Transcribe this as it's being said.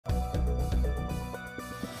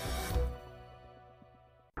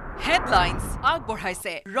Headlines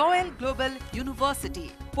আগবঢ়াইছে royal global university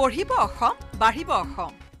পঢ়িব অসম বাঢ়িব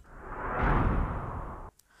অসম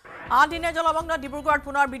আদিনে জলমগ্ন ডিব্ৰুগড়ত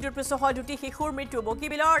পুনৰ বিদ্যুৎ পৃষ্ঠ হয় দুটি শিশুৰ মৃত্যু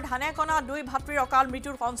বকিবিলৰ ধানেকনা দুই ভাতৃৰ অকাল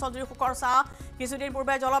মৃত্যুৰ অঞ্চলজুৰি শোকৰ ছাঁ কিছুদিন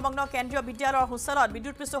পূৰ্বে জলমগ্ন কেন্দ্ৰীয় বিদ্যালয়ৰ হোষ্টেলত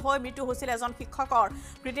বিদ্যুৎ পৃষ্ঠ হৈ মৃত্যু হৈছিল এজন শিক্ষকৰ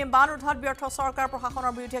কৃত্ৰিম বান ৰোধত ব্যৰ্থ চৰকাৰ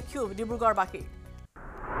প্ৰশাসনৰ বিৰুদ্ধে ক্ষোভ ডিব্ৰুগড়বাসী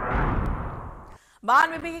বান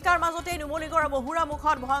বিভীষিকাৰ মাজতে নুমলীগড়ৰ বহুৰা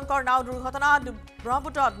মুখত ভয়ংকৰ নাও দুৰ্ঘটনা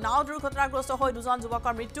ব্ৰহ্মপুত্ৰত নাও দুৰ্ঘটনাগ্ৰস্ত হৈ দুজন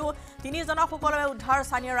যুৱকৰ মৃত্যু তিনিজনক সুকলমে উদ্ধাৰ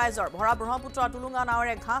স্থানীয় ৰাইজৰ ভৰা ব্ৰহ্মপুত্ৰ টুলুঙা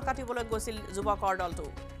নাৱেৰে ঘাঁহ কাটিবলৈ গৈছিল যুৱকৰ দলটো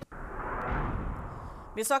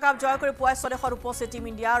বিশ্বকাপ জয় কৰি পুৱাই স্বদেশত উপস্থিত টিম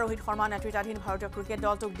ইণ্ডিয়া ৰোহিত শৰ্মা নেতৃত্বাধীন ভাৰতীয় ক্ৰিকেট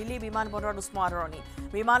দলটোক দিল্লী বিমানবন্দৰত উষ্ম আদৰণি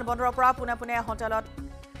বিমানবন্দৰৰ পৰা পোনে পোনে হোটেলত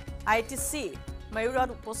ITC ময়ূৰত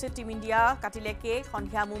উপস্থিত টিম ইণ্ডিয়া কাটিলে কেক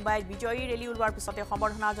সন্ধিয়া মুম্বাইত বিজয়ী ৰেলী ওলোৱাৰ পিছতে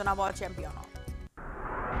সম্বৰ্ধনা জনাব চেম্পিয়নক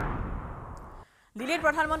দিল্লীৰ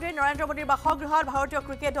প্ৰধানমন্ত্ৰী নৰেন্দ্ৰ মোদীৰ বাসগৃহত ভাৰতীয়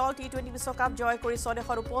ক্ৰিকেট দল T20 বিশ্বকাপ জয় কৰি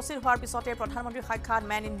স্বদেশত উপস্থিত হোৱাৰ পিছতে প্ৰধানমন্ত্ৰীৰ সাক্ষাৎ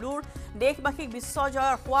মেন ইন ব্লুৰ দেশবাসীক বিশ্ব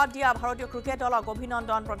জয়ৰ সোৱাদ দিয়া ভাৰতীয় ক্ৰিকেট দলক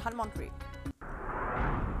অভিনন্দন প্ৰধানমন্ত্ৰী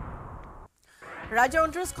ৰাজ্যৰ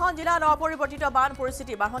 29খন জিলাত অপৰিৱৰ্তিত বান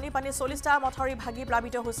পৰিস্থিতি বাঢ়নি পানী 40টা মথাউৰি ভাগি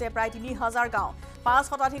প্লাবিত হৈছে প্ৰায় 3000 গাঁও 5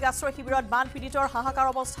 শতাধিক আশ্ৰয় শিবিৰত বান পীড়িতৰ হাহাকাৰ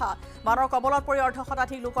অৱস্থা বানৰ কবলত পৰি অৰ্ধ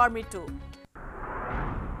শতাধিক লোকৰ মৃত্যু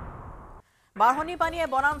বাঢ়নি পানীয়ে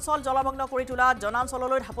বনাঞ্চল জলমগ্ন কৰি তোলা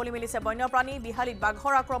জনাঞ্চললৈ ঢাপলি মেলিছে বন্যপ্ৰাণী বিহালীত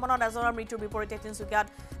বাঘৰ আক্ৰমণত এজনৰ মৃত্যুৰ বিপৰীতে তিনিচুকীয়াত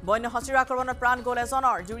বন্য হাতীৰ আক্ৰমণত প্ৰাণ গ'ল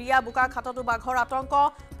এজনৰ জুৰিয়া বোকা খাটতো বাঘৰ আতংক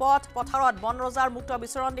পথ পথাৰত বনৰজাৰ মুক্ত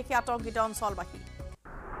বিচৰণ দেখি আতংকিত অঞ্চলবাসী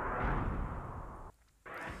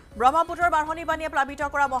ব্ৰহ্মপুত্ৰৰ বাঢ়নি পানীয়ে প্লাবিত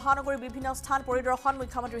কৰা মহানগৰীৰ বিভিন্ন স্থান পৰিদৰ্শন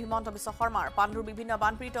মুখ্যমন্ত্ৰী হিমন্ত বিশ্ব শৰ্মাৰ পাণ্ডুৰ বিভিন্ন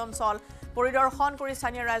বানপীড়িত অঞ্চল পৰিদৰ্শন কৰি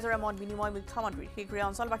স্থানীয় ৰাইজৰে মত বিনিময় মুখ্যমন্ত্ৰী শীঘ্ৰে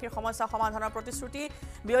অঞ্চলবাসীৰ সমস্যা সমাধানৰ প্ৰতিশ্ৰুতি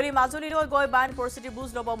বিয়লি মাজুলীলৈ গৈ বান পৰিস্থিতিৰ বুজ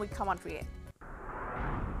ল'ব মুখ্যমন্ত্ৰীয়ে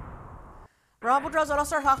ব্ৰহ্মপুত্ৰৰ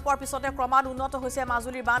জলস্তৰ হ্ৰাস পোৱাৰ পিছতে ক্ৰমাৎ উন্নত হৈছে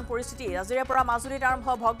মাজুলীৰ বান পৰিস্থিতি আজিৰে পৰা মাজুলীত আৰম্ভ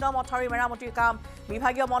ভগ্ন মথাউৰি মেৰামতিৰ কাম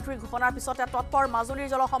বিভাগীয় মন্ত্ৰীৰ ঘোষণাৰ পিছতে তৎপৰ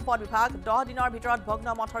মাজুলীৰ জলসম্পদ বিভাগ 10 দিনৰ ভিতৰত ভগ্ন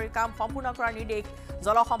মথাউৰিৰ কাম সম্পূৰ্ণ কৰাৰ নিৰ্দেশ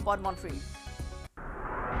জলসম্পদ মন্ত্ৰী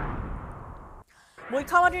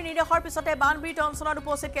মুখ্যমন্ত্ৰীৰ নিৰ্দেশৰ পিছতে বানপীড়িত অঞ্চলত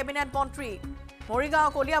উপস্থিত কেবিনেট মন্ত্ৰী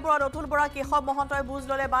মৰিগাঁও কলিয়াবৰত অতুল বৰা কেশৱ মহন্তই বুজ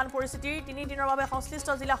ল'লে বান পৰিস্থিতিৰ 3 দিনৰ বাবে সংশ্লিষ্ট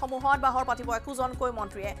জিলাসমূহত বাহৰ পাতিব 21জনকৈ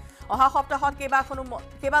মন্ত্ৰীয়ে অহা সপ্তাহত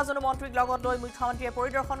কেইবাজনো মন্ত্ৰীক লগত লৈ মুখ্যমন্ত্ৰীয়ে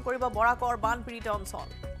পৰিদৰ্শন কৰিব বৰাকৰ বানপীড়িত অঞ্চল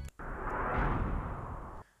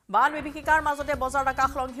বান বিভীষিকাৰ মাজতে বজাৰত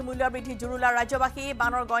আকাশলংঘী মূল্য বৃদ্ধি জুৰুলা ৰাজ্যবাসী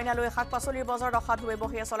বানৰ গইনালৈ শাক-পাচলিৰ বজাৰত অসাধু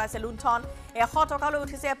ব্যৱসায়ীয়ে চলাইছে লুণ্ঠন 100 টকালৈ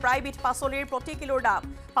উঠিছে প্ৰায়বিধ পাচলিৰ প্ৰতি কিলোৰ দাম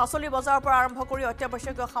পাচলি বজাৰৰ পৰা আৰম্ভ কৰি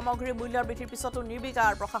অত্যাৱশ্যকীয় সামগ্ৰীৰ মূল্য বৃদ্ধিৰ পিছতো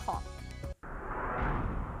নিৰ্বিকাৰ প্ৰশাসন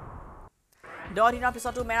 10 দিনৰ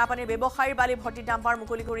পিছতো মেৰাপানীৰ ব্যৱসায়ীৰ বালি ভৰ্তি ডাম্পাৰ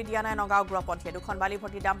মুকলি কৰি দিয়া নাই নগাঁও গ্ৰহপন্থীয়ে দুখন বালি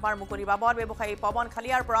ভৰ্তি ডাম্পাৰ মুকলি বাবদ ব্যৱসায়ী পৱন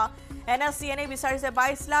খালিয়াৰ পৰা NSCNA বিচাৰিছে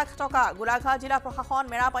 22 লাখ টকা গোলাঘাট জিলা প্ৰশাসন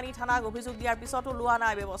মেৰাপানী থানাক অভিযোগ দিয়াৰ পিছতো লোৱা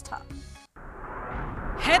নাই ব্যৱস্থা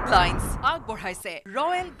হেডলাইন্স আগবঢ়াইছে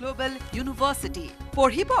ৰয়েল গ্লোবেল ইউনিভাৰ্চিটি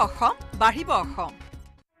পঢ়িব অসম বাঢ়িব অসম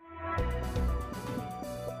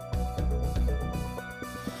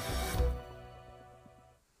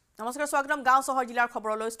নমস্কাৰ স্বাগতম গাঁও চহৰ জিলাৰ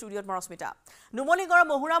খবৰলৈ ষ্টুডিঅ'ত মৰস্মিতা নুমলীগড়ৰ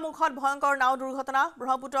বহুৰা মুখত ভয়ংকৰ নাও দুৰ্ঘটনা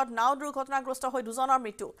ব্ৰহ্মপুত্ৰত নাও দুৰ্ঘটনাগ্ৰস্ত হৈ দুজনৰ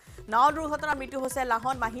মৃত্যু নাও দুৰ্ঘটনাৰ মৃত্যু হৈছে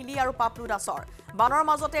লাহন মাহিলী আৰু পাপলু দাসৰ বানৰ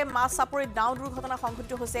মাজতে মাছ চাপৰিত নাও দুৰ্ঘটনা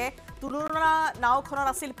সংঘটিত হৈছে তুলুনা নাওখনত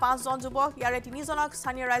আছিল 5 জন যুৱক ইয়াৰে 3 জনক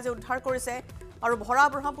স্থানীয় ৰাইজে উদ্ধাৰ কৰিছে আৰু ভৰা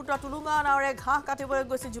ব্ৰহ্মপুত্ৰ টুলুঙা নাৱেৰে ঘাঁহ কাটিবলৈ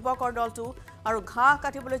গৈছিল যুৱকৰ দলটো আৰু ঘাঁহ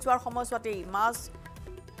কাটিবলৈ যোৱাৰ সময়ছোৱাতেই মাছ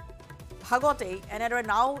ভাগতেই এনেদৰে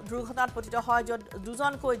নাও দুৰ্ঘটনাত পতিত হয় য'ত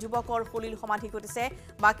দুজনকৈ যুৱকৰ সলিল সমাধি ঘটিছে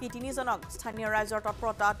বাকী 3 জনক স্থানীয় ৰাইজৰ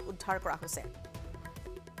তৎপৰতাত উদ্ধাৰ কৰা হৈছে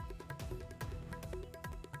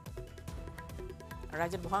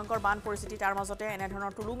ৰাজ্যত ভয়ংকৰ বান পৰিস্থিতি তাৰ মাজতে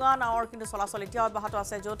এনেধৰণৰ টুলুঙা নাৱৰ কিন্তু চলাচল এতিয়া অব্যাহত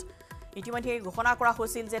আছে য'ত ইতিমধ্যে ঘোষণা কৰা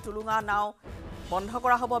হৈছিল যে টুলুঙা নাও বন্ধ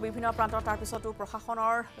কৰা হ'ব বিভিন্ন প্ৰান্তত তাৰ পিছতো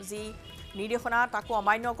প্ৰশাসনৰ যি নিৰ্দেশনা তাকো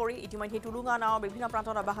অমান্য কৰি ইতিমধ্যে টুলুঙা নাও বিভিন্ন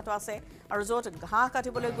প্ৰান্তত অব্যাহত আছে আৰু য'ত ঘাঁহ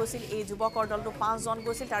কাটিবলৈ গৈছিল এই যুৱকৰ দলটো 5 জন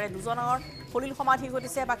গৈছিল তাৰে 2 জনৰ সলিল সমাধি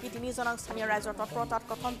ঘটিছে বাকী 3 জনক স্থানীয় ৰাইজৰ তৎপৰতাত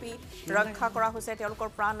কথমপি ৰক্ষা কৰা হৈছে তেওঁলোকৰ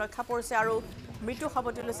প্ৰাণ ৰক্ষা পৰিছে আৰু মৃত্যু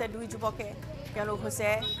সাৱটি লৈছে 2 যুৱকে তেওঁলোক হৈছে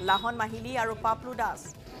লাহন মাহিলী আৰু পাপলু দাস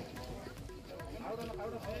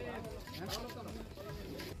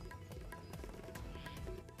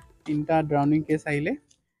তিনটা ড্ৰাউনিং কেছ আহিলে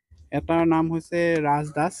এটাৰ নাম হৈছে ৰাজ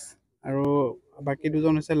দাস আৰু বাকি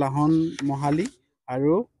দুজন হৈছে লাহন মহালী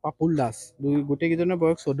আৰু পাপুল দাস গোটেইকেইজনৰ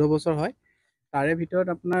বয়স 14 বছৰ হয় তাৰে ভিতৰত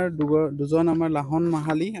আপোনাৰ দুজন আমাৰ লাহন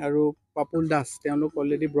মহালী আৰু পাপুল দাস তেওঁলোক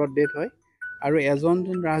অলৰেডি ব্ৰড ডেথ হয় আৰু এজন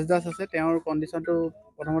যোন ৰাজ দাস আছে তেওঁৰ কণ্ডিশ্যনটো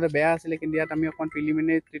প্ৰথমতে বেয়া আছিলে কিন্তু ইয়াত আমি অকণ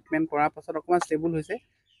প্ৰিলিমিনাৰী ট্ৰিটমেণ্ট কৰাৰ পাছত অকণমান ষ্টেবল হৈছে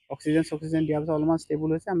অক্সিজেন দিয়াৰ পিছত অলপমান ষ্টেবল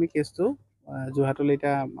হৈছে আমি কেছটো যোৰহাটলৈ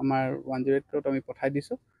এতিয়া আমাৰ 108ত আমি পঠাই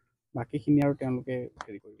দিছোঁ বাকীখিনি আৰু তেওঁলোকে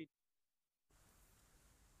হেৰি কৰিব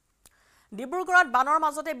ডিব্ৰুগড়ত বানৰ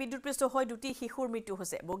মাজতে বিদ্যুৎপৃষ্ট হৈ দুটি শিশুৰ মৃত্যু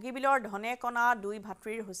হৈছে বগীবিলৰ ধনেকণা দুই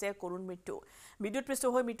ভাতৃৰ হৈছে কৰুণ মৃত্যু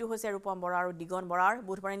বিদ্যুৎপৃষ্ট হৈ মৃত্যু হৈছে ৰূপম বৰা আৰু দিগন বৰাৰ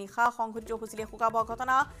বুধবাৰে নিশা সংঘটিত হৈছিল শোকাবহ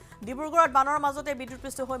ঘটনা ডিব্ৰুগড়ত বানৰ মাজতে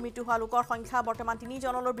বিদ্যুৎপৃষ্ট হৈ মৃত্যু হোৱা লোকৰ সংখ্যা বৰ্তমান 3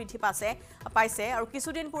 জনলৈ বৃদ্ধি পাইছে আৰু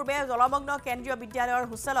কিছুদিন পূৰ্বে জলমগ্ন কেন্দ্ৰীয় বিদ্যালয়ৰ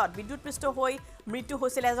হোষ্টেলত বিদ্যুৎপৃষ্ট হৈ মৃত্যু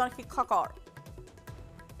হৈছিল এজন শিক্ষকৰ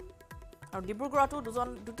আৰু ডিব্ৰুগড়তো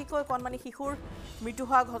দুটিকৈ কণমানি শিশুৰ মৃত্যু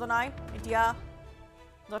হোৱা ঘটনাই এতিয়া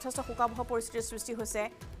যথেষ্ট শোকাবহ পৰিস্থিতিৰ সৃষ্টি হৈছে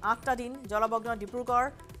 8টা দিন জলমগ্ন ডিব্ৰুগড়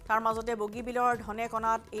তাৰ মাজতে বগীবিলৰ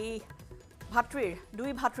ধনেকণাত এই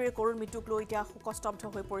দুই ভাতৃৰ কৰুণ মৃত্যুক লৈ এতিয়া শোকস্তব্ধ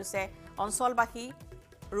হৈ পৰিছে অঞ্চলবাসী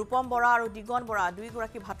ৰূপম বৰা আৰু দিগন বৰা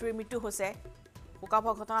দুইগৰাকী ভাতৃৰ মৃত্যু হৈছে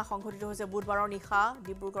শোকাবহ ঘটনা সংঘটিত হৈছে বুধবাৰৰ নিশা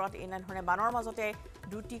ডিব্ৰুগড়ত এনেধৰণে বানৰ মাজতে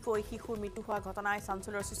দুটিকৈ শিশুৰ মৃত্যু হোৱা ঘটনাই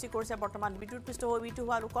চাঞ্চল্যৰ সৃষ্টি কৰিছে বৰ্তমান বিদ্যুৎপৃষ্ট হৈ মৃত্যু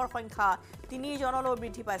হোৱা লোকৰ সংখ্যা 3 জনলৈ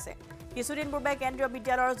বৃদ্ধি পাইছে কিছুদিন পূৰ্বে কেন্দ্ৰীয়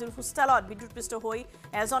বিদ্যালয়ৰ হোষ্টেলত বিদ্যুৎপৃষ্ট হৈ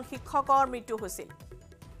এজন শিক্ষকৰ মৃত্যু হৈছিল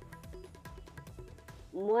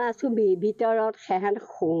মই আছো ভিতৰত সেহেঁত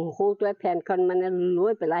সৌটোৱে ফেনখন মানে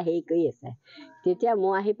লৈ পেলাই হেৰি কৰি আছে তেতিয়া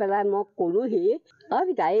মই আহি পেলাই মই ক'লোহি এই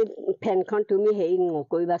ফেনখন তুমি হেৰি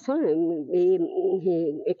নকৰিবাচোন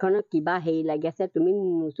এইখনত কিবা হেৰি লাগি আছে তুমি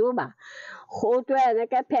নুচুবা সৌটোৱে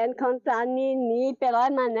এনেকৈ ফেনখন টানি নি পেলাই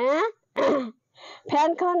মানে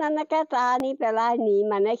ফেনখন এনেকৈ টানি পেলাই নি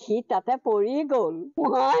মানে সি তাতে পৰি গ'ল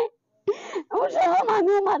মই ওচৰৰ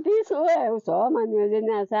মানুহ মাতিছো ওচৰৰ মানুহ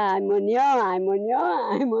এজনী আছে আইমনিও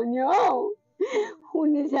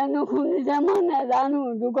শুনিছে নুশুনিছে মই নাজানো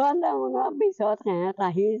 2 ঘণ্টামানৰ পিছত সিহঁত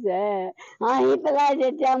আহিছে আহি পেলাই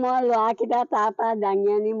যেতিয়া মই ল'ৰাকেইটা তাৰপৰা দাঙি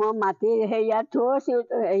আনি মই মাতি হেৰিয়াত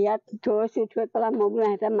থৈছোঁ থৈ পেলাই মই বোলো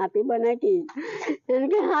সিহঁতে মাতিব নে কি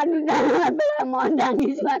এনেকৈ হাত দুটা পেলাই মই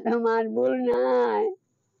দাঙিছোঁ তোমাৰ বোল নাই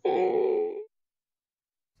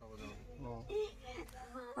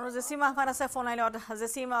আৰু জেচিম আহমেদ আছে ফোন লাইনত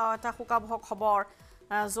জেচিম এটা শোকাবহ খবৰ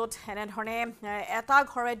য'ত এনেধৰণে এটা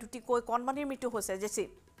ঘৰে দুটিকৈ কণমানিৰ মৃত্যু হৈছে জেচিম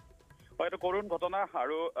হয়তো কৰুণ ঘটনা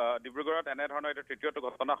আৰু ডিব্ৰুগড়ত এনেধৰণৰ এইটো তৃতীয়টো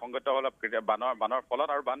ঘটনা সংঘটিত হ'ল বানৰ ফলত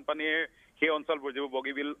আৰু বানপানীৰ সেই অঞ্চলবোৰ যিবোৰ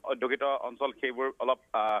বগীবিল অধ্যুষিত অঞ্চল সেইবোৰ অলপ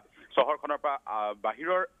চহৰখনৰ পৰা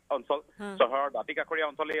বাহিৰৰ অঞ্চল চহৰৰ দাঁতিকাষৰীয়া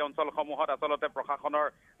অঞ্চল এই অঞ্চলসমূহত আচলতে প্ৰশাসনৰ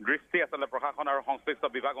দৃষ্টি আচলতে প্ৰশাসন আৰু সংশ্লিষ্ট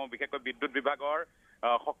বিভাগসমূহ বিশেষকৈ বিদ্যুৎ বিভাগৰ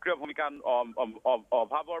সক্ৰিয় ভূমিকা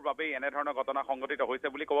অভাৱৰ বাবেই এনেধৰণৰ ঘটনা সংঘটিত হৈছে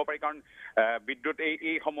বুলি ক'ব পাৰি কাৰণ বিদ্যুৎ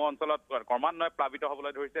এইসমূহ অঞ্চলত ক্ৰমান্বয়ে প্লাবিত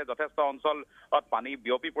হ'বলৈ ধৰিছে যথেষ্ট অঞ্চলত পানী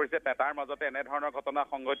বিয়পি পৰিছে তাৰ মাজতে এনেধৰণৰ ঘটনা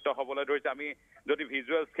সংঘটিত হ'বলৈ ধৰিছে আমি যদি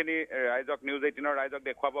ভিজুৱেলছখিনি ৰাইজক নিউজ 18ৰ ৰাইজক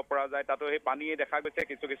দেখুৱাব পৰা যায় তাতো সেই পানীয়ে দেখা গৈছে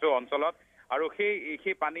কিছু অঞ্চলত আৰু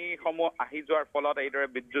সেই পানীসমূহ আহি যোৱাৰ ফলত এইদৰে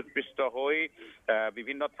বিদ্যুৎপৃষ্ট হৈ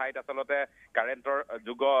বিভিন্ন ঠাইত আচলতে কাৰেণ্টৰ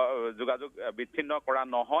যোগাযোগ বিচ্ছিন্ন কৰা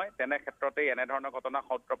নহয় তেনে ক্ষেত্ৰতেই এনেধৰণৰ ঘটনা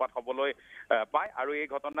সূত্ৰপাত হ'বলৈ পায় আৰু এই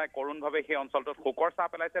ঘটনাই কৰোণভাৱে সেই অঞ্চলটোত শোকৰ ছাঁ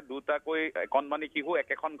পেলাইছে দুটাকৈ কণমানি শিশু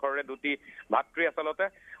একেখন ঘৰৰে দুটি ভাতৃ আচলতে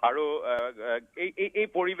আৰু এই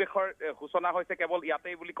পৰিৱেশৰ সূচনা হৈছে কেৱল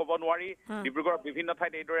ইয়াতেই বুলি ক'ব নোৱাৰি ডিব্ৰুগড়ৰ বিভিন্ন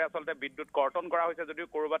ঠাইত এইদৰে আচলতে বিদ্যুৎ কৰ্তন কৰা হৈছে যদিও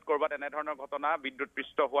ক'ৰবাত এনেধৰণৰ ঘটনা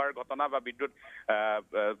বিদ্যুৎপৃষ্ট হোৱাৰ ঘটনা বা বিদ্যুৎ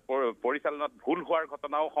পৰিচালনাত ভুল হোৱাৰ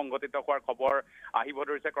ঘটনাও সংঘটিত হোৱাৰ খবৰ আহিব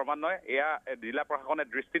ধৰিছে ক্ৰমান্বয়ে এয়া জিলা প্ৰশাসনে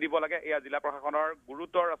দৃষ্টি দিব লাগে এয়া জিলা প্ৰশাসনৰ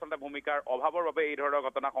গুৰুতৰ আচলতে ভূমিকাৰ অভাৱৰ বাবে এই ধৰণৰ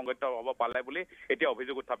ঘটনা সংঘটিত হ'ব পালে বুলি এতিয়া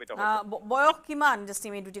অভিযোগ উত্থাপিত হৈছে বয়স কিমান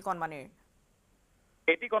জেচিম এই দুটি কণমানিৰ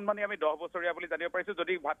এটি কণমানি আমি 10 বছৰীয়া বুলি জানিব পাৰিছো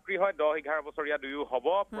যদি ভাতৃ হয় 10-11 বছৰীয়া দুয়ো হ'ব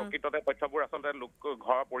প্ৰকৃততে তথ্যবোৰ আচলতে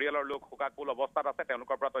ঘৰৰ পৰিয়ালৰ লোক শোকাকুল অৱস্থাত আছে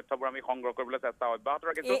তেওঁলোকৰ পৰা তথ্যবোৰ আমি সংগ্ৰহ কৰিবলৈ চেষ্টা অব্যাহত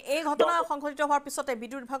ৰাখিছো এই ঘটনা সংঘটিত হোৱাৰ পিছতে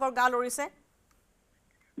বিদ্যুৎ বিভাগৰ গা লৰিছে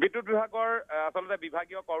বিদ্যুৎ বিভাগৰ আচলতে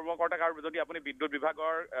বিভাগীয় কৰ্মকৰ্তাক আৰু যদি আপুনি বিদ্যুৎ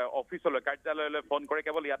বিভাগৰ অফিচলৈ কাৰ্যালয়লৈ ফোন কৰে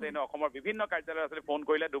কেৱল ইয়াতে অসমৰ বিভিন্ন কাৰ্যালয় আচলতে ফোন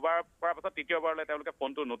কৰিলে দুবাৰ কৰাৰ পাছত তৃতীয়বাৰলৈ তেওঁলোকে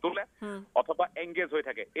ফোনটো নুতুলে অথবা এংগেজ হৈ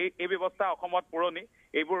থাকে এই ব্যৱস্থা অসমত পুৰণি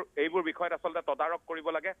এইবোৰ বিষয়ত আচলতে তদাৰক কৰিব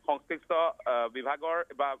লাগে সংশ্লিষ্ট বিভাগৰ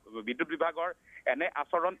বা বিদ্যুৎ বিভাগৰ এনে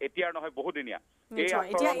আচৰণ এতিয়াৰ নহয় বহুদিনীয়া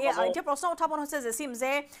এতিয়া প্ৰশ্ন উত্থাপন হৈছে জেচিম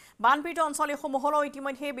যে বানপীড়িত অঞ্চল এইসমূহলৈ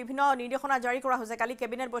ইতিমধ্যে বিভিন্ন নিৰ্দেশনা জাৰি কৰা হৈছে কালি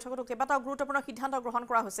কেবিনেট বৈঠকতো কেইবাটাও গুৰুত্বপূৰ্ণ সিদ্ধান্ত গ্ৰহণ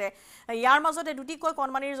কৰা হৈছে ইয়াৰ মাজতে দুটিকৈ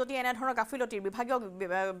কণমানিৰ যদি এনেধৰণৰ গাফিলতিৰ বিভাগীয়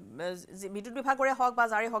বিদ্যুৎ বিভাগৰে হওক বা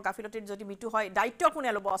যাৰে হওক গাফিলতিৰ যদি মৃত্যু হয় দায়িত্ব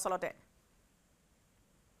কোনে ল'ব আচলতে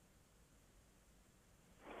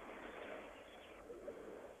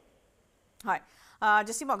হয়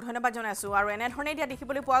জেচিমক ধন্যবাদ জনাইছো আৰু এনেধৰণে এতিয়া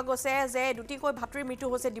দেখিবলৈ পোৱা গৈছে যে দুটিকৈ ভাতৃৰ মৃত্যু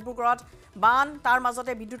হৈছে ডিব্ৰুগড়ত বান তাৰ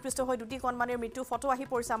মাজতে বিদ্যুৎপৃষ্ট হৈ দুটি কণমানিৰ মৃত্যু ফটো আহি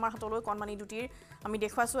পৰিছে আমাৰ হাতলৈ কণমানি দুটিৰ আমি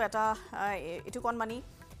দেখুৱাইছো এটা এইটো কণমানি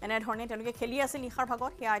এনেধৰণে তেওঁলোকে খেলি আছিল নিশাৰ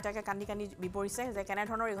ভাগত সেয়া আইতাকে কান্দি কান্দি বিপৰিছে যে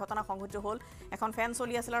কেনেধৰণৰ এই ঘটনা সংঘটিত হ'ল এখন ফেন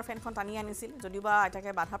চলি আছিল আৰু ফেনখন টানি আনিছিল যদিওবা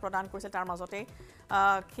আইতাকে বাধা প্ৰদান কৰিছিল তাৰ মাজতে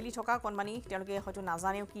খেলি থকা কণমানি তেওঁলোকে হয়তো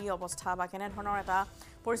নাজানেও কি অৱস্থা বা কেনেধৰণৰ এটা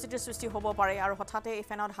পৰিস্থিতিৰ সৃষ্টি হ'ব পাৰে আৰু হঠাতে এই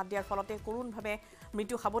ফেনত হাত দিয়াৰ ফলতে কৰোণভাৱে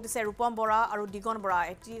মৃত্যু সাবটিছে ৰূপম বৰা আৰু দিগন বৰা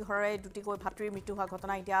এটি ঘৰৰে দুটিকৈ ভাতৃৰ মৃত্যু হোৱা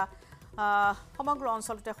ঘটনা এতিয়া সমগ্ৰ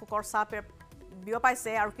অঞ্চলতে শোকৰ ছাপ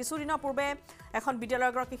বিয়পাইছে আৰু কিছুদিনৰ পূৰ্বে এখন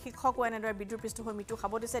বিদ্যালয়ৰ গৰাকী শিক্ষকো এনেদৰে বিদ্যুৎপৃষ্ট হৈ মৃত্যু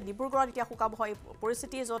সাবটিছে ডিব্ৰুগড়ত এতিয়া শোকাবহ এই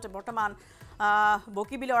পৰিস্থিতি য'ত বৰ্তমান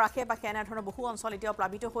বকিবিলৰ আশে-পাশে এনেধৰণৰ বহু অঞ্চল এতিয়াও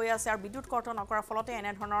প্লাবিত হৈ আছে আৰু বিদ্যুৎ কৰ্তন নকৰাৰ ফলতে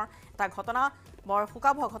এনেধৰণৰ এটা ঘটনা বৰ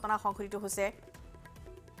শোকাবহ ঘটনা সংঘটিত হৈছে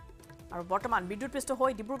আৰু বৰ্তমান বিদ্যুৎপৃষ্ট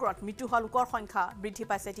হৈ ডিব্ৰুগড়ত মৃত্যু হোৱা লোকৰ সংখ্যা বৃদ্ধি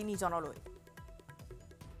পাইছে 3 জনলৈ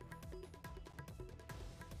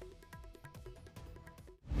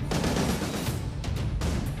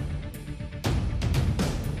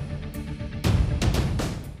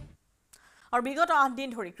আৰু বিগত 8 দিন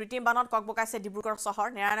ধৰি কৃত্ৰিম বানত ককবকাইছে ডিব্ৰুগড় চহৰ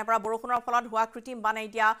নেৰানেপৰা বৰষুণৰ ফলত হোৱা কৃত্ৰিম বানে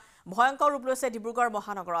এতিয়া ভয়ংকৰ ৰূপ লৈছে ডিব্ৰুগড়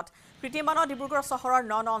মহানগৰত কৃত্ৰিম বানত ডিব্ৰুগড় চহৰৰ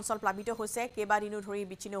 9 অঞ্চল প্লাবিত হৈছে কেইবাদিনো ধৰি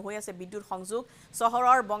বিচ্ছিন্ন হৈ আছে বিদ্যুৎ সংযোগ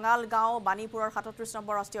চহৰৰ বঙালগাঁও বাণীপুৰৰ 37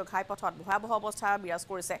 নম্বৰ ৰাষ্ট্ৰীয় ঘাইপথত ভয়াবহ অৱস্থা বিৰাজ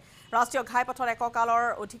কৰিছে ৰাষ্ট্ৰীয় ঘাইপথত এককালৰ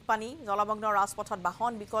অধিক পানী জলমগ্ন ৰাজপথত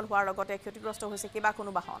বাহন বিকল হোৱাৰ লগতে ক্ষতিগ্ৰস্ত হৈছে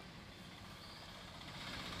কেইবাখনো বাহন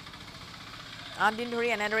 8 দিন ধৰি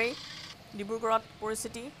এনেদৰে ডিব্ৰুগড়ত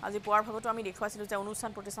পৰিস্থিতি আজি পুৱাৰ ভাগতো আমি দেখুৱাইছিলোঁ যে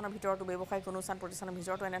অনুষ্ঠান প্ৰতিষ্ঠানৰ ভিতৰতো ব্যৱসায়িক অনুষ্ঠান প্ৰতিষ্ঠানৰ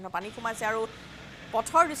ভিতৰতো এনেধৰণৰ পানী সোমাইছে আৰু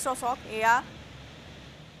পথৰ দৃশ্য চাওক এয়া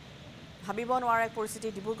ভাবিব নোৱাৰা এক পৰিস্থিতি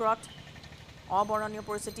ডিব্ৰুগড়ত অবৰ্ণনীয়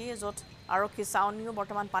পৰিস্থিতি য'ত আৰক্ষী চাউনিও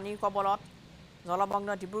বৰ্তমান পানীৰ কবলত জলমগ্ন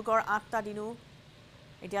ডিব্ৰুগড় 8টা দিনো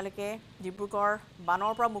এতিয়ালৈকে ডিব্ৰুগড়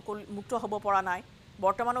বানৰ পৰা মুক্ত হ'ব পৰা নাই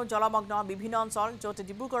বৰ্তমানো জলমগ্ন বিভিন্ন অঞ্চল য'ত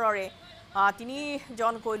ডিব্ৰুগড়ৰে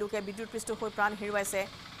 3জনকৈ লোকে বিদ্যুৎপৃষ্ট হৈ প্ৰাণ হেৰুৱাইছে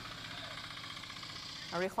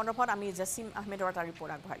আৰু এই সন্দৰ্ভত আমি জাছিম আহমেদৰ এটা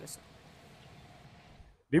ৰিপৰ্ট আগবঢ়াই লৈছোঁ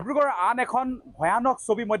ডিব্ৰুগড়ৰ আন এখন ভয়ানক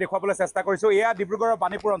ছবি মই দেখুৱাবলৈ চেষ্টা কৰিছোঁ এয়া ডিব্ৰুগড়ৰ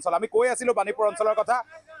বাণীপুৰ অঞ্চল আমি কৈ আছিলোঁ বাণীপুৰ অঞ্চলৰ কথা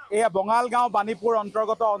এয়া বঙালগাঁও বাণীপুৰ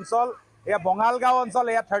অন্তৰ্গত অঞ্চল এয়া বঙালগাঁও অঞ্চল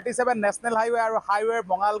এয়া 37 নেশ্যনেল হাইৱে আৰু হাইৱেৰ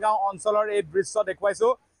বঙালগাঁও অঞ্চলৰ এই দৃশ্য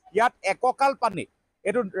দেখুৱাইছোঁ ইয়াত এককাল পানী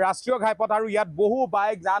এইটো ৰাষ্ট্ৰীয় ঘাইপথ আৰু ইয়াত বহু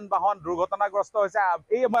বাইক যান বাহন দুৰ্ঘটনাগ্ৰস্ত হৈছে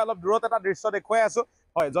এই মই অলপ দূৰত এটা দৃশ্য দেখুৱাই আছোঁ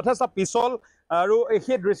হয় যথেষ্ট পিছল আৰু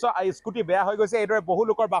সেই দৃশ্য স্কুটি বেয়া হৈ গৈছে এইদৰে বহু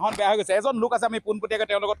লোকৰ বাহন বেয়া হৈ গৈছে এজন লোক আছে আমি পোনপটীয়াকৈ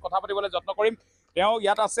তেওঁৰ লগত কথা পাতিবলৈ যত্ন কৰিম তেওঁ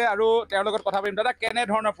ইয়াত আছে আৰু তেওঁৰ লগত কথা পাতিম দাদা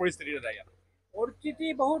কেনেধৰণৰ পৰিস্থিতি দাদা ইয়াত পৰিস্থিতি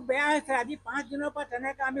বহুত বেয়া হৈছে আজি 5 দিনৰ পৰা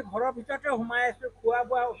তেনেকৈ আমি ঘৰৰ ভিতৰতে সোমাই আছোঁ খোৱা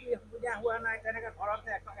বোৱা সুবিধা হোৱা নাই তেনেকৈ ঘৰতে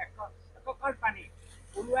এককাল পানী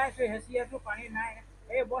ওলোৱাইছোঁ হেঁচি আছোঁ পানী নাই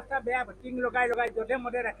এই অৱস্থা বেয়া টিং লগাই যধে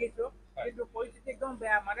মধে ৰাখিছোঁ কিন্তু পৰিস্থিতি একদম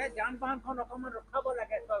বেয়া মানে যান বাহনখন অকণমান ৰখাব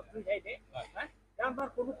লাগে দুই চাইডে যান বাহন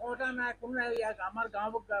কোনো ক্ষমতা নাই কোনো নাই আমাৰ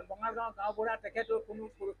বঙালগাঁও গাঁওবুঢ়া তেখেতৰ কোনো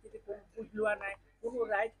পৰিস্থিতি কোনো বুজ লোৱা নাই কোনো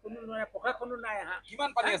ৰাইজ কোনো প্ৰশাসনো নাই অহা কিমান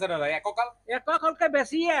পানী আছে দাদা এককালকৈ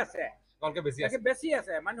বেছিয়ে আছে বেছি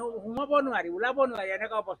আছে মানুহ সোমাব নোৱাৰি ওলাব নোৱাৰি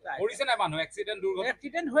এনেকুৱা অৱস্থা কৰিছে নাই মানুহ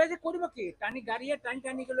এক্সিডেণ্ট হৈ যে কৰিব কি গাড়ীয়ে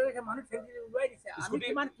টানি লৈ মানুহ ঠেলি ওলাই দিছে আমি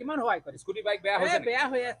কিমান সহায় কৰিম স্কুটি বাইক বেয়া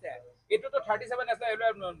হৈ আছে এইটোতো 37 নেশ্যনেল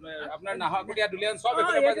আপোনাৰ নাহৰকটীয়া দুলিয়ান সব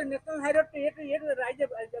নেশ্যনেল হাইৱেত এইটো ৰাইজে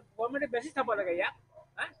গভৰ্ণমেণ্টে বেছি চাব লাগে ইয়াক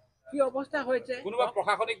কি অৱস্থা হৈছে কোনোবা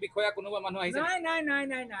প্ৰশাসনিক বিষয়া কোনোবা মানুহ আহিছে নাই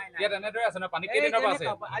ইয়াত এনেদৰে আছে ন পানী কেইদিনৰ পৰা আছে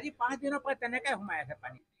আজি 5 দিনৰ পৰা তেনেকৈ সোমাই আছে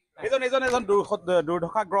পানী এজন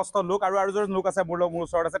দুৰ্দশাগ্ৰস্ত লোক আৰু এজন লোক আছে মোৰ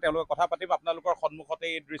ওচৰত আছে তেওঁলোকে কথা পাতিম আপোনালোকৰ সন্মুখতে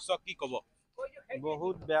এই দৃশ্য কি ক'ব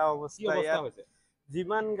বহুত বেয়া অৱস্থা হৈছে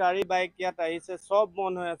যিমান গাড়ী বাইক ইয়াত আহিছে সব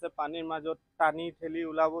বন্ধ হৈ আছে পানীৰ মাজত টানি ঠেলি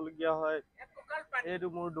ওলাবলগীয়া হয় এইটো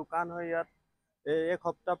মোৰ দোকান হয় ইয়াত এক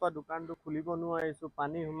সপ্তাহ পৰা দোকানটো খুলিব নোৱাৰিছোঁ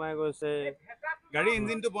পানী সোমাই গৈছে গাড়ী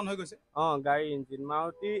ইঞ্জিনটো বন্ধ হৈ গৈছে গাড়ী ইঞ্জিন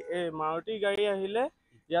মাৰুতি গাড়ী আহিলে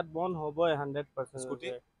ইয়াত বন্ধ হ'বই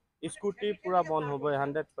 100% স্কুটি পুৰা বন্ধ হ'বই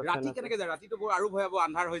 100%। ৰাতি কেনেকৈ যায় ৰাতিটো আৰু ভয়াবহ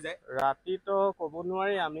আন্ধাৰ হৈ যায় ৰাতিটো ক'ব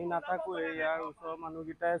নোৱাৰি আমি নাথাকোঁ ইয়াৰ ওচৰৰ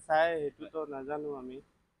মানুহকেইটাই চাই সেইটোতো নাজানো আমি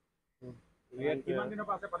কিমান দিনৰ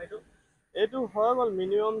পৰা আছে পানীটো এইটো হৈ গ'ল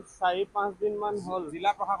মিনিমাম 4-5 দিনমান হ'ল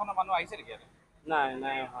জিলা প্ৰশাসনৰ মানুহ আহিছে নেকি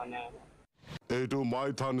নাই অহা নাই এইটো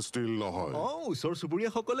মাইথান ষ্টিল নহয় ওচৰ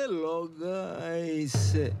চুবুৰীয়াসকলে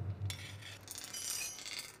লগাইছে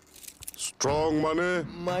ষ্ট্ৰং মানে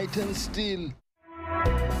মাইথান ষ্টিল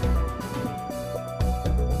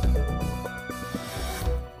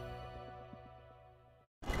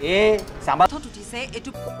সামাথত উঠিছে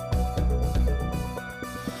এটু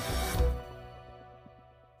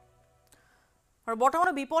আৰু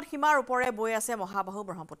বৰ্তমানো বিপদ সীমাৰ ওপৰে বৈ আছে মহাবাহু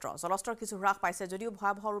ব্ৰহ্মপুত্ৰ জলস্তৰ কিছু হ্ৰাস পাইছে যদিও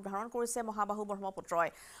ভয়াবহ ৰূপ ধাৰণ কৰিছে মহাবাহু ব্ৰহ্মপুত্ৰই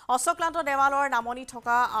অশ্বক্লান্ত দেৱালৰ নামনি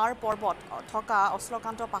থকা আৰ পৰ্বত থকা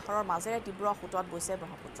অশ্বক্লান্ত পাহাৰৰ মাজেৰে তীব্ৰ সোঁতত গৈছে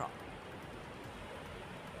ব্ৰহ্মপুত্ৰ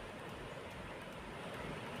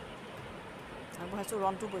আগবঢ়াইছোঁ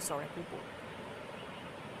ৰন্টু বৈশ্যৰ ৰিপৰ্ট।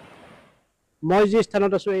 মই যি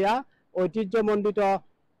স্থানত আছোঁ এয়া ঐতিহ্যমণ্ডিত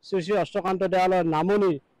শ্ৰী শ্ৰী অষ্টকান্ত দেৱালয়ৰ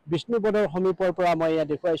নামনিৰ বিষ্ণুপদৰ সমীপৰ পৰা মই এয়া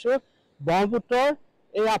দেখুৱাইছোঁ। ব্ৰহ্মপুত্ৰৰ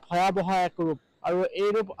এয়া ভয়াৱহ এক ৰূপ, আৰু এই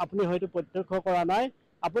ৰূপ আপুনি হয়তো প্ৰত্যক্ষ কৰা নাই।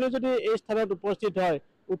 আপুনি যদি এই স্থানত উপস্থিত হয়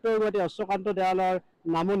উত্তৰ গুৱাহাটী অষ্টকান্ত দেৱালয়ৰ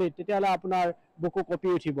নামনিত, তেতিয়াহ'লে আপোনাৰ বুকু কঁপি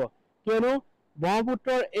উঠিব, কিয়নো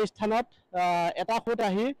ব্ৰহ্মপুত্ৰৰ এই স্থানত এটা সোঁত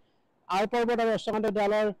আহি আৰ পৰ্বত আৰু অষ্টকান্ত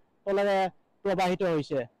দেৱালয়ৰ তলেৰে প্ৰবাহিত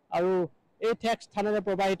হৈছে, আৰু এই ঠেক স্থানেৰে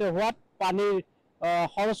প্ৰবাহিত হোৱাত পানীৰ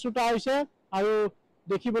খৰস্ৰোতা হৈছে, আৰু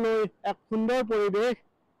দেখিবলৈ এক সুন্দৰ পৰিৱেশ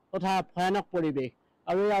তথা ভয়ানক পৰিৱেশ।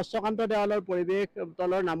 আৰু এই অষ্টকান্ত দেৱালয়ৰ পৰিৱেশ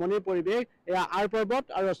তলৰ নামনিৰ পৰিৱেশ এয়া আৰ পৰ্বত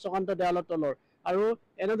আৰু অষ্টকান্ত দেৱালৰ তলৰ, আৰু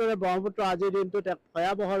এনেদৰে ব্ৰহ্মপুত্ৰ আজিৰ দিনটোত এক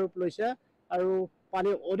ভয়াৱহ ৰূপ লৈছে আৰু পানী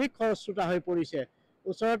অধিক খৰস্ৰোতা হৈ পৰিছে।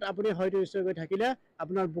 ওচৰত আপুনি হয়তো নিশ্চয় গৈ থাকিলে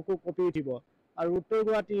আপোনাৰ বুকু কঁপি উঠিব। আৰু উত্তৰ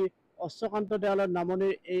গুৱাহাটী অষ্টকান্ত দেৱালয়ৰ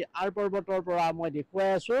নামনিৰ এই আৰ পৰ্বতৰ পৰা মই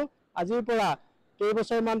দেখুৱাই আছোঁ। আজিৰ পৰা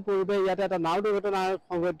কেইবছৰমান পূৰ্বে ইয়াতে এটা নাও দুৰ্ঘটনা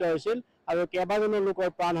সংঘটিত হৈছিল আৰু কেইবাজনো লোকৰ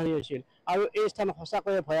প্ৰাণহানি হৈছিল, আৰু এই স্থান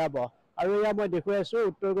সঁচাকৈয়ে ভয়াৱহ। আৰু এয়া মই দেখুৱাই আছোঁ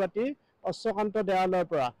উত্তৰ গুৱাহাটী অষ্টকান্ত দেৱালয়ৰ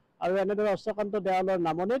পৰা, আৰু এনেদৰে অষ্টকান্ত দেৱালয়ৰ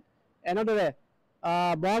নামনিত এনেদৰে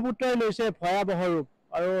ব্ৰহ্মপুত্ৰই লৈছে ভয়াৱহ ৰূপ,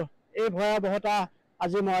 আৰু এই ভয়াৱহতা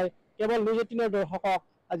আজি মই কেৱল নিউজ 18 দৰ্শকক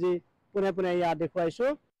আজি পোনে পোনে ইয়াত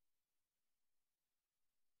দেখুৱাইছোঁ।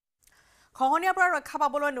 খহনীয়াৰ পৰা ৰক্ষা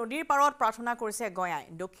পাবলৈ নদীৰ পাৰত প্ৰাৰ্থনা কৰিছে গঞাই।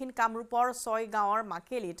 দক্ষিণ কামৰূপৰ 6 গাঁৱৰ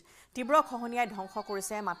মাকেলিত তীব্ৰ খহনীয়াই ধ্বংস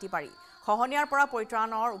কৰিছে মাটি পাৰি। খহনীয়াৰ পৰা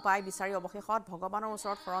পৰিত্ৰাণৰ উপায় বিচাৰি অৱশেষত ভগৱানৰ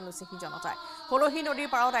ওচৰত শৰণ লৈছেহি জনতাই। কলহী নদীৰ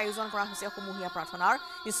পাৰত আয়োজন কৰা হৈছে সমূহীয়া প্ৰাৰ্থনাৰ।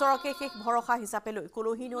 ঈশ্বৰকে শেষ ভৰসা হিচাপে লৈ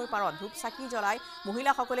কলহী নৈৰ পাৰত ধূপ চাকি জ্বলাই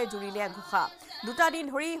মহিলাসকলে জুৰিলে ঘোষা। 2টা দিন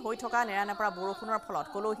ধৰি হৈ থকা নেৰানেপেৰা বৰষুণৰ ফলত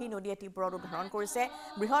কলহী নদীয়ে তীব্ৰ ৰূপ ধাৰণ কৰিছে।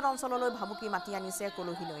 বৃহৎ অঞ্চললৈ ভাবুকি মাতি আনিছে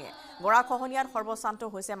কলহী নৈয়ে। গৰাখহনীয়াত সৰ্বশ্ৰান্ত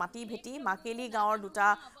হৈছে মাটি ভেটি। মাকেলি গাঁৱৰ 2টা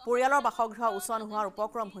পৰিয়ালৰ বাসগৃহ উচ্চ নোহোৱাৰ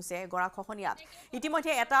উপক্ৰম হৈছে গৰাখহনীয়াত।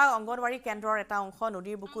 ইতিমধ্যে এটা অংগনৱাড়ী কেন্দ্ৰৰ এটা অংশ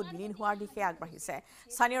নদীৰ বুকুত বিলীন হোৱাৰ দিশে আগবাঢ়িছে।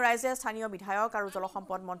 স্থানীয় ৰাইজে স্থানীয় বিধায়ক আৰু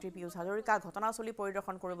জলসম্পদ মন্ত্ৰী পীয়ুষ হাজৰিকাক ঘটনাস্থলী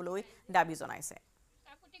পৰিদৰ্শন কৰিবলৈ দাবী জনাইছে।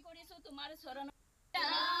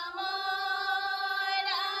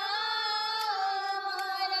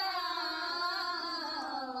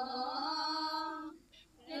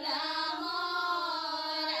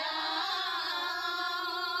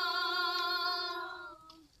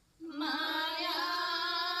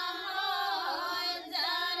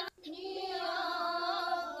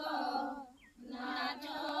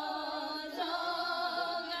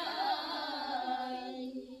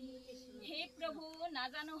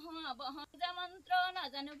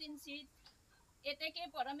 নাজানো কিঞ্চিত এতেকে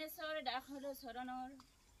পৰমেশ্বৰ দাসৰ চৰণৰ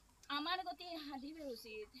আমাৰ গতি সাধিবে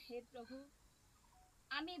উচিত। হে প্ৰভু,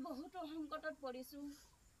 আমি বহুতো সংকটত পৰিছোঁ।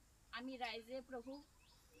 আমি ৰাইজে প্ৰভু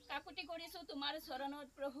কাকুতি কৰিছোঁ তোমাৰ চৰণত।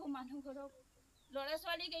 প্ৰভু মানুহঘৰক ল'ৰা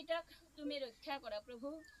ছোৱালীকেইটাক তুমি ৰক্ষা কৰা প্ৰভু।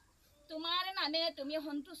 তোমাৰ নামে তুমি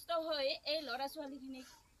সন্তুষ্ট হৈ এই ল'ৰা ছোৱালীখিনিক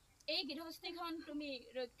এই গৃহস্থীখন তুমি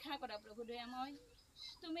ৰক্ষা কৰা প্ৰভু দয়াময়।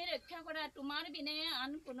 তুমি ৰক্ষা কৰা, তোমাৰ বিনে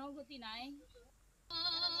আন কোনো গতি নাই।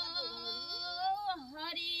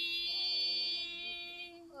 হৰি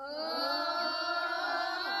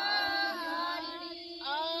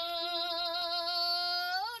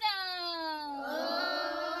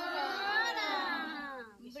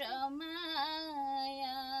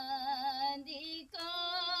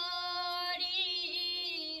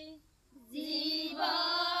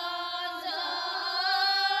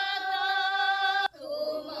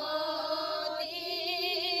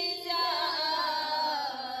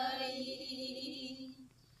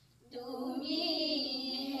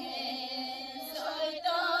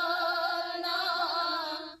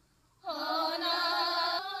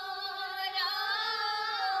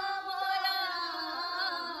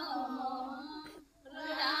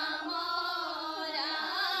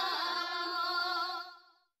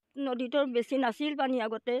নদীটোৰ বেছি নাছিল পানী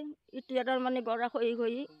আগতে, এতিয়া তাৰমানে গৰা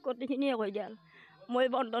খহি গোটেইখিনিয়ে হৈ গ'ল। মই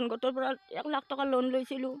বন্ধন গোটৰ পৰা 1 লাখ টকা লোন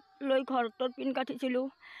লৈছিলোঁ, লৈ ঘৰটোৰ পিন কাটিছিলোঁ,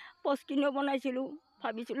 পষ্টখিনিও বনাইছিলোঁ।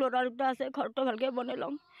 ভাবিছিলোঁ ল'ৰা 2টা আছে, ঘৰটো ভালকৈ বনাই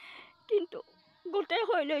ল'ম, কিন্তু গোটেই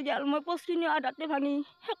হৈ লৈ গ'ল। মই পষ্টখিনিও আধাতে ভাঙি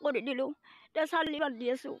শেষ কৰি দিলোঁ। এতিয়া চালি বান্ধি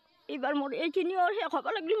আছোঁ। এইবাৰ মোৰ এইখিনিও শেষ হ'ব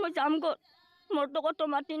লাগিলে মই যাম ক'ত? মোৰতো ক'তো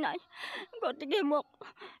মাটি নাই। গতিকে মোক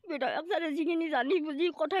বিধায়ক ছাৰে যিখিনি জানি বুজি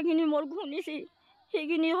কথাখিনি মোৰ শুনিছে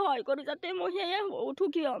সেইখিনি সহায় কৰি যাতে মই সেয়ে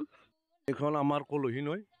সুখী হ'ম। এইখন আমাৰ কলহী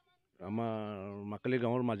নৈ, আমাৰ মাকেলি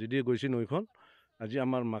গাঁৱৰ মাজেদিয়ে গৈছে নৈখন। আজি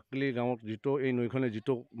আমাৰ মাকেলি গাঁৱত যিটো এই নৈখনে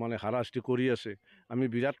যিটো মানে হাৰাশাস্তি কৰি আছে, আমি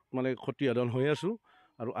বিৰাট মানে ক্ষতিসাধন হৈ আছোঁ।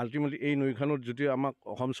 আৰু আল্টিমেটলি এই নৈখনত যদি আমাক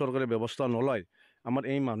অসম চৰকাৰে ব্যৱস্থা নলয়, আমাৰ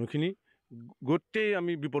এই মানুহখিনি গোটেই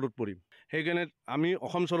আমি বিপদত পৰিম সেইকাৰণে আমি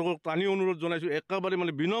অসম চৰকাৰক টানি অনুৰোধ জনাইছোঁ একেবাৰে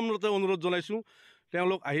মানে বিনম্ৰতে অনুৰোধ জনাইছোঁ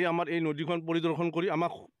তেওঁলোক আহি আমাৰ এই নদীখন পৰিদৰ্শন কৰি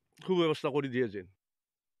আমাক সুব্যৱস্থা কৰি দিয়ে যেন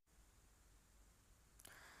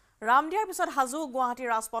ৰামদিয়াৰ পিছত হাজু গুৱাহাটী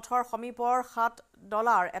ৰাজপথৰ সমীপৰ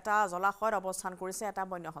 $7 এটা জলাশয়ত অৱস্থান কৰিছে এটা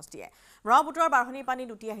বন্যহস্তীয়ে ব্ৰহ্মপুত্ৰৰ বাঢ়নী পানী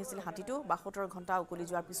লুটি আহিছিল হাতীটো 72 ঘণ্টা উকলি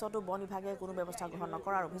যোৱাৰ পিছতো বন বিভাগে কোনো ব্যৱস্থা গ্ৰহণ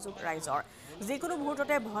নকৰাৰ অভিযোগ ৰাইজৰ যিকোনো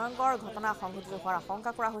মুহূৰ্ততে ভয়ংকৰ ঘটনা সংঘটিত হোৱাৰ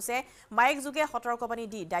আশংকা কৰা হৈছে মাইক যোগে সতৰ্কবাণী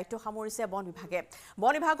দি দায়িত্ব সামৰিছে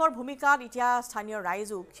বন বিভাগৰ ভূমিকাত এতিয়া স্থানীয়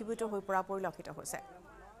ৰাইজো ক্ষিপ্ত হৈ পৰা পৰিলক্ষিত হৈছে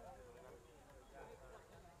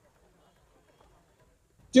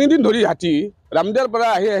 3 দিন ধৰি হাতী ৰামদিয়াৰ পৰা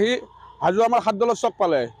আহি হাজু আমাৰ $7 চক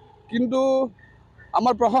পালে কিন্তু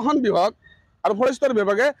আমাৰ প্ৰশাসন বিভাগ আৰু ফৰেষ্টৰ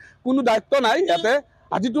বিভাগে কোনো দায়িত্ব নাই ইয়াতে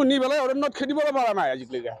হাতীটো নি পেলাই অৰণ্যত খেদিবলৈ পৰা নাই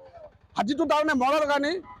আজিলৈকে হাতীটো তাৰমানে মৰাৰ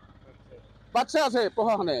কাৰণে বাচ্চা আছে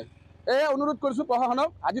প্ৰশাসনে অনুৰোধ কৰিছোঁ প্ৰশাসনক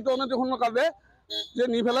হাতীটো অনুসন্ধানৰ কাৰণে যে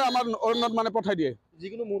নি পেলাই আমাৰ অৰণ্যত মানে পঠাই দিয়ে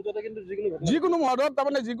যিকোনো মুহূৰ্তত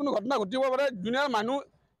তাৰমানে যিকোনো ঘটনা ঘটিব পাৰে দুনিয়াৰ মানুহ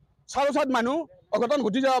চাৰোচাত মানুহ অঘটন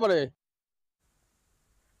ঘটি যাব পাৰে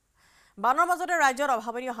বানৰ মাজতে ৰাজ্যৰ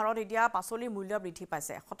অভাৱনীয় হাৰত এতিয়া পাচলিৰ মূল্য বৃদ্ধি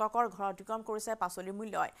পাইছে শতকৰ ঘৰ অতিক্ৰম কৰিছে পাচলিৰ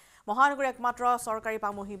মূল্যই মহানগৰীৰ একমাত্ৰ চৰকাৰী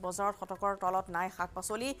পামহি বজাৰত শতকৰ তলত নাই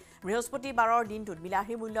শাক-পাচলি বৃহস্পতিবাৰৰ দিনটোত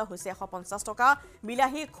বিলাহীৰ মূল্য হৈছে 150 টকা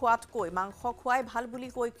বিলাহী খোৱাতকৈ মাংস খোৱাই ভাল বুলি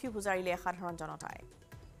কৈ ক্ষোভ উজাৰিলে সাধাৰণ জনতাই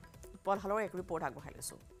পলহালৰ এক ৰিপৰ্ট আগবঢ়াই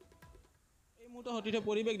লৈছো এই মুহূৰ্তত সঠিক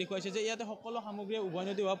পৰিৱেশ দেখুৱাইছে যে ইয়াতে সকলো সামগ্ৰী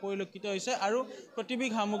উভৈনদী হোৱা পৰিলক্ষিত হৈছে আৰু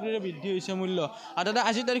প্ৰতিবিধ সামগ্ৰীৰ বৃদ্ধি হৈছে মূল্য আৰু দাদা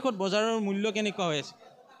আজিৰ তাৰিখত বজাৰৰ মূল্য কেনেকুৱা হৈ আছে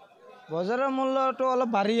বজাৰৰ মূল্যটো অলপ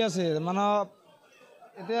বাঢ়ি আছে মানে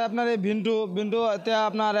এতিয়া আপোনাৰ এই ভিনটো এতিয়া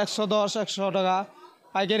আপোনাৰ 110-100 টকা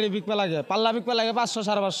পাইকাৰী বিকিব লাগে পাল্লা বিকিব লাগে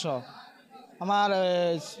 500-550 আমাৰ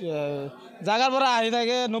জাগাৰ পৰা আহি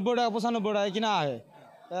থাকে 90 টকা 95 টকা কিনা আহে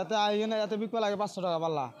ইয়াতে আহি কিনে ইয়াতে বিকিব লাগে 500 টকা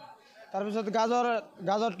পাল্লা তাৰপিছত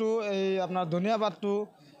গাজৰটো এই আপোনাৰ ধনিয়া পাতটো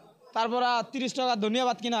তাৰ পৰা 30 টকা ধনিয়া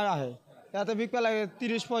পাত কিনা আহে ইয়াতে বিকিব লাগে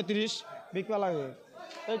 30-35 বিকিব লাগে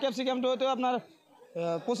এই কেপচিকামটো আপোনাৰ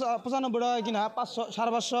 95 টকা কিনা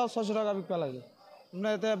 500-550-600 টকা বিকিব লাগে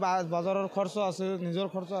আপোনাৰ এতিয়া বজাৰৰ খৰচ আছে নিজৰ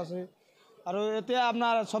খৰচ আছে আৰু এতিয়া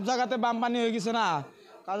আপোনাৰ সব জায়গাতে বানপানী হৈ গৈছে না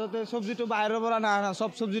কাজতে চব্জিটো বাহিৰৰ পৰা নাই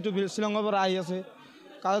সব চব্জিটো শ্বিলঙৰ পৰা আহি আছে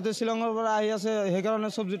কাজতে শ্বিলঙৰ পৰা আহি আছে সেইকাৰণে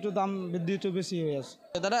চব্জিটোৰ দাম বৃদ্ধিটো বেছি হৈ আছে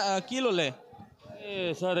দাদা কি ল'লে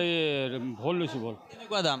স্যাৰ এই ভোল লৈছোঁ ভোল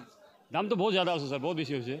কেনেকুৱা দামটো বহুত জ্যাদা আছে স্যার বহুত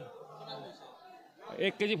বেছি হৈছে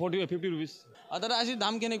 1 কেজি 50 रुपीस দাদা আজি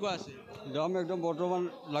দাম কেনেকুৱা আছে দাম একদম বৰ্তমান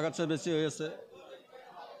লাগাতছে বেছি হৈ আছে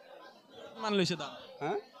কিমান লৈছে দাম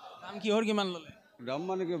দাম কিহৰ কিমান ল'লে দাম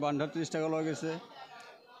মানে কি বান্ধা 30 টাকা লৈ গৈছে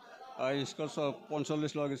আৰু স্কচ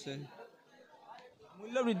 45 লৈ গৈছে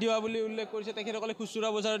মূল্য বৃদ্ধি হোৱা বুলি উল্লেখ কৰিছে তেখেতসকলে খুচুৰা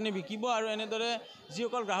বজাৰত নি বিকিব আৰু এনেদৰে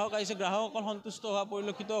যিসকল গ্ৰাহক আহিছে গ্ৰাহকসকল সন্তুষ্ট হোৱা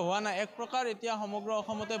পৰিলক্ষিত হোৱা নাই এক প্ৰকাৰ এতিয়া সমগ্ৰ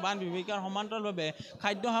অসমতে বান বিভীষিকাৰ সমান্তৰালভাৱে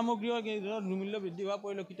খাদ্য সামগ্ৰীৰ মূল্য বৃদ্ধি হোৱা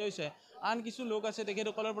পৰিলক্ষিত হৈছে আন কিছু লোক আছে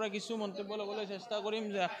তেখেতসকলৰ পৰা কিছু মন্তব্য ল'বলৈ চেষ্টা কৰিম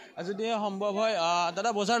যদিহে সম্ভৱ হয়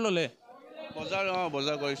দাদা বজাৰ ল'লে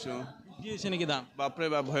বজাৰ কৰিছোঁ বৃদ্ধি হৈছে নেকি দাম বাপৰে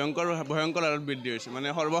বাপ ভয়ংকৰ হাৰত বৃদ্ধি হৈছে মানে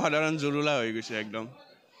সৰ্বসাধাৰণ জুৰুলা হৈ গৈছে একদম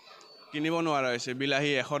কিনিব নোৱাৰা হৈছে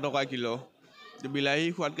বিলাহী 100 টকা কিলো বিলাহী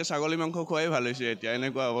খোৱাতকৈ ছাগলী মাংস খোৱাই ভাল হৈছে এতিয়া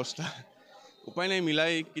এনেকুৱা অৱস্থা উপায় নাই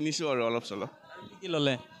মিলাই কিনিছোঁ আৰু অলপ চলপ কি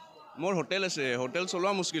ল'লে মোৰ হোটেল আছে হোটেল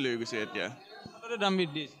চলোৱা মুস্কিল হৈ গৈছে এতিয়া দাম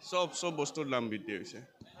বৃদ্ধি চব বস্তুৰ দাম বৃদ্ধি হৈছে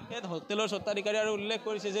হোটেলৰ স্বত্বাধিকাৰী আৰু উল্লেখ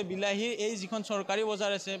কৰিছে যে বিলাহীৰ এই যিখন চৰকাৰী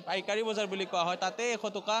বজাৰ আছে পাইকাৰী বজাৰ বুলি কোৱা হয় তাতে 100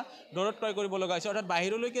 টকা দৰত ক্ৰয় কৰিব লগা হৈছে অৰ্থাৎ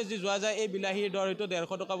বাহিৰলৈকে যি যোৱা যায় এই বিলাহীৰ দৰ হয়তো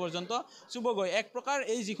 150 টকা পৰ্যন্ত চুবগৈ এক প্ৰকাৰ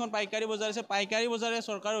এই যিখন পাইকাৰী বজাৰ আছে পাইকাৰী বজাৰে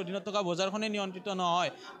চৰকাৰৰ অধীনত থকা বজাৰখনে নিয়ন্ত্ৰিত নহয়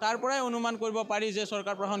তাৰ পৰাই অনুমান কৰিব পাৰি যে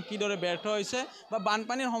চৰকাৰ প্ৰশাসন কিদৰে ব্যৰ্থ হৈছে বা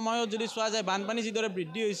বানপানীৰ সময়ত যদি চোৱা যায় বানপানী যিদৰে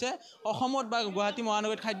বৃদ্ধি হৈছে অসমত বা গুৱাহাটী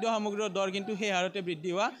মহানগৰীত খাদ্য সামগ্ৰীৰ দৰ কিন্তু সেই হাৰতে বৃদ্ধি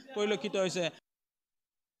হোৱা পৰিলক্ষিত হৈছে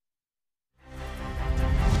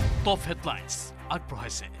Top headlines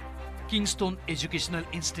আগবঢ়াইছে Kingston educational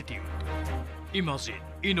institute imagine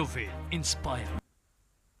innovate inspire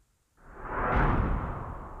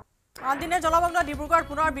আনদিনে জলমগ্ন ডিব্ৰুগড়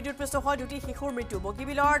পুনৰ বিদ্যুৎপৃষ্ট হৈ 2টি শিশুৰ মৃত্যু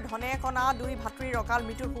বগীবিলৰ ধনেকণা 2 ভাতৃৰ অকাল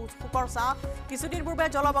মৃত্যুৰ শোকৰ ছাঁ কিছুদিন পূৰ্বে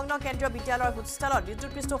জলমগ্ন কেন্দ্ৰীয় বিদ্যালয়ৰ হোষ্টেলত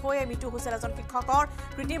বিদ্যুৎপৃষ্ট হৈ মৃত্যু হৈছিল এজন শিক্ষকৰ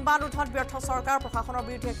কৃত্ৰিম বান ৰোধত ব্যৰ্থ চৰকাৰ প্ৰশাসনৰ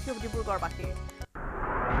বিৰুদ্ধে ক্ষোভ ডিব্ৰুগড়বাসীৰ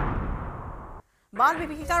বান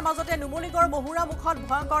বিভীষিকাৰ মাজতে নুমলীগড় মহুৰা মুখত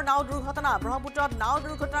ভয়ংকৰ নাও দুৰ্ঘটনা ব্ৰহ্মপুত্ৰত নাও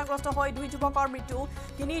দুৰ্ঘটনাগ্ৰস্ত হৈ 2 যুৱকৰ মৃত্যু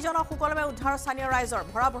 3 জনক সুকলমে উদ্ধাৰ স্থানীয় ৰাইজৰ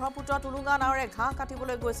ভৰা ব্ৰহ্মপুত্ৰত টুলুঙা নাওৰে ঘাঁহ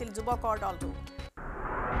কাটিবলৈ গৈছিল যুৱকৰ দলটো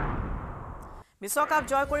বিশ্বকাপ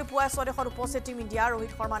জয় কৰি পুৱাই স্বদেশত উপস্থিত টিম ইণ্ডিয়া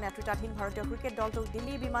ৰোহিত শৰ্মা নেতৃত্বাধীন ভাৰতীয় ক্ৰিকেট দলটোক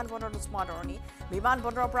দিল্লী বিমানবন্দৰত উষ্ম আদৰণি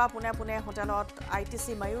বিমানবন্দৰৰ পৰা পুনে হোটেলত ITC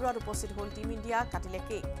ময়ূৰত উপস্থিত হ'ল টিম ইণ্ডিয়া কাটিলে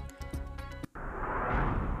কেক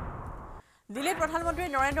দিল্লীত প্ৰধানমন্ত্ৰী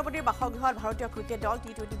নৰেন্দ্ৰ মোদীৰ বাসগৃহত ভাৰতীয় ক্ৰিকেট দল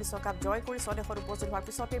টি20 বিশ্বকাপ জয় কৰি স্বদেশত উপস্থিত হোৱাৰ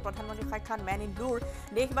পিছতে প্ৰধানমন্ত্ৰীৰ সাক্ষাৎ মেন ইন ব্লুৰ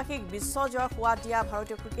দেশবাসীক বিশ্ব জয়ৰ সোৱাদ দিয়া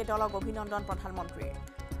ভাৰতীয় ক্ৰিকেট দলক অভিনন্দন প্ৰধানমন্ত্ৰীৰ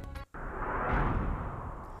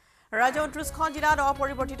ৰাজ্যৰ 29খন জিলাত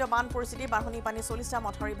অপৰিৱৰ্তিত বান পৰিস্থিতি বাঢ়নি পানী 40টা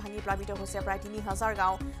মথাউৰি ভাঙি প্লাবিত হৈছে প্ৰায় 3000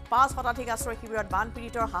 গাঁও 5 শতাধিক আশ্ৰয় শিবিৰত বান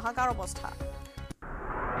পীড়িতৰ হাহাকাৰ অৱস্থা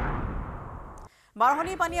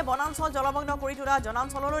বাঢ়নি পানীয়ে বনাঞ্চল জলমগ্ন কৰি তোলা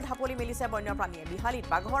জনাঞ্চললৈ ঢাপলি মেলিছে বন্যপ্ৰাণীয়ে বিহালীত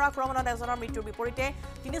বাঘৰ আক্ৰমণত এজনৰ মৃত্যুৰ বিপৰীতে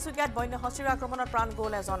তিনিচুকীয়াত বন্য হস্তীৰ আক্ৰমণত প্ৰাণ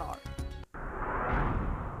গ'ল এজনৰ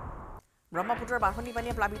ব্ৰহ্মপুত্ৰৰ বাঢ়নি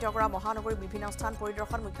পানীয়ে প্লাবিত কৰা মহানগৰীৰ বিভিন্ন স্থান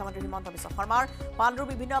পৰিদৰ্শন মুখ্যমন্ত্ৰী হিমন্ত বিশ্ব শৰ্মাৰ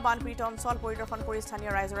পাণ্ডুৰ বিভিন্ন বানপীড়িত অঞ্চল পৰিদৰ্শন কৰি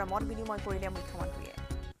স্থানীয় ৰাইজৰে মত বিনিময় কৰিলে মুখ্যমন্ত্ৰীয়ে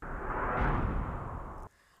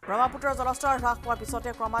ব্ৰহ্মপুত্ৰৰ জলস্তৰ হ্ৰাস পোৱাৰ পিছতে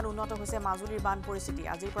ক্ৰমাৎ উন্নত হৈছে মাজুলীৰ বান পৰিস্থিতি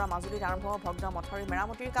আজিৰ পৰা মাজুলীত আৰম্ভ ভগ্ন মথাউৰি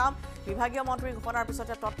মেৰামতিৰ কাম বিভাগীয় মন্ত্ৰীৰ ঘোষণাৰ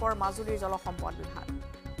পিছতে তৎপৰ মাজুলীৰ জলসম্পদ বিভাগ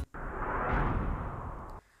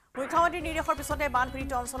মুখ্যমন্ত্ৰীৰ নিৰ্দেশৰ পিছতে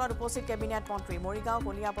বানপীড়িত অঞ্চলত উপস্থিত কেবিনেট মন্ত্ৰী মৰিগাঁও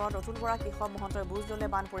কলিয়াবৰত অতুলবৰা কেশৱ মহন্তই বুজ ল'লে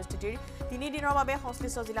বান পৰিস্থিতিৰ 3 দিনৰ বাবে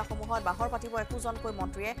সংশ্লিষ্ট জিলাসমূহত বাহৰ পাতিব 21জনকৈ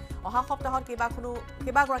মন্ত্ৰীয়ে অহা সপ্তাহত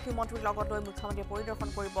কেইবাগৰাকী মন্ত্ৰীৰ লগত লৈ মুখ্যমন্ত্ৰীয়ে পৰিদৰ্শন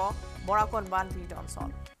কৰিব বৰাকন বানপীড়িত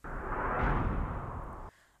অঞ্চল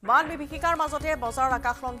বান বিভীষিকাৰ মাজতে বজাৰৰ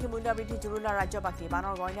আকাশলংঘী মূল্য বৃদ্ধি জুৰুলা ৰাজ্যবাসী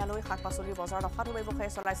বানৰ গইনালৈ শাক পাচলিৰ বজাৰত অসাধু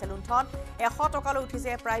ব্যৱসায়ী চলাইছে লুণ্ঠন 100 টকালৈ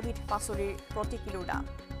উঠিছে প্ৰাইভেট পাচলিৰ প্ৰতি কিলোৰ দাম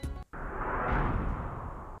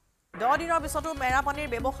 10 দিনৰ পিছতো মেৰাপানীৰ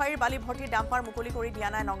ব্যৱসায়ীৰ বালি ভৰ্তিৰ ডাম্পাৰ মুকলি কৰি দিয়া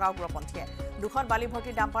নাই নগাঁও গৃহপন্থীয়ে দুখন বালি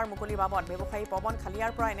ভৰ্তিৰ ডাম্পাৰ মুকলিৰ বাবদ ব্যৱসায়ী পৱন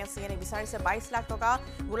খালিয়াৰ পৰা NSCNে বিচাৰিছে 22 লাখ টকা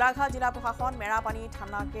গোলাঘাট জিলা প্ৰশাসন মেৰাপানী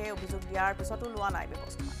থানাকে অভিযোগ দিয়াৰ পিছতো লোৱা নাই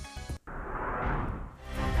ব্যৱস্থা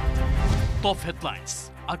টপ হেডলাইন্স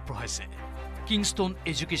আগবঢ়াইছে Kingston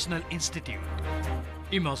educational institute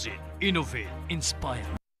imagine innovate inspire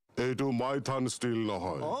এইটো মাইথান ষ্টিল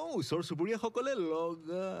নহয় ওচৰ চুবুৰীয়াসকলে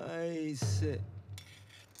লগাইছে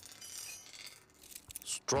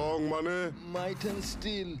ষ্ট্ৰং মানে মাইথান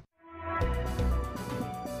ষ্টিল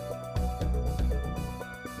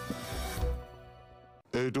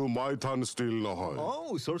এইটো মাইথান ষ্টিল নহয়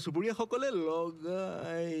ওচৰ চুবুৰীয়াসকলে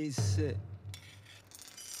লগাইছে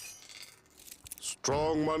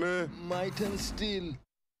ষ্ট্ৰং মানে মাইথান ষ্টিল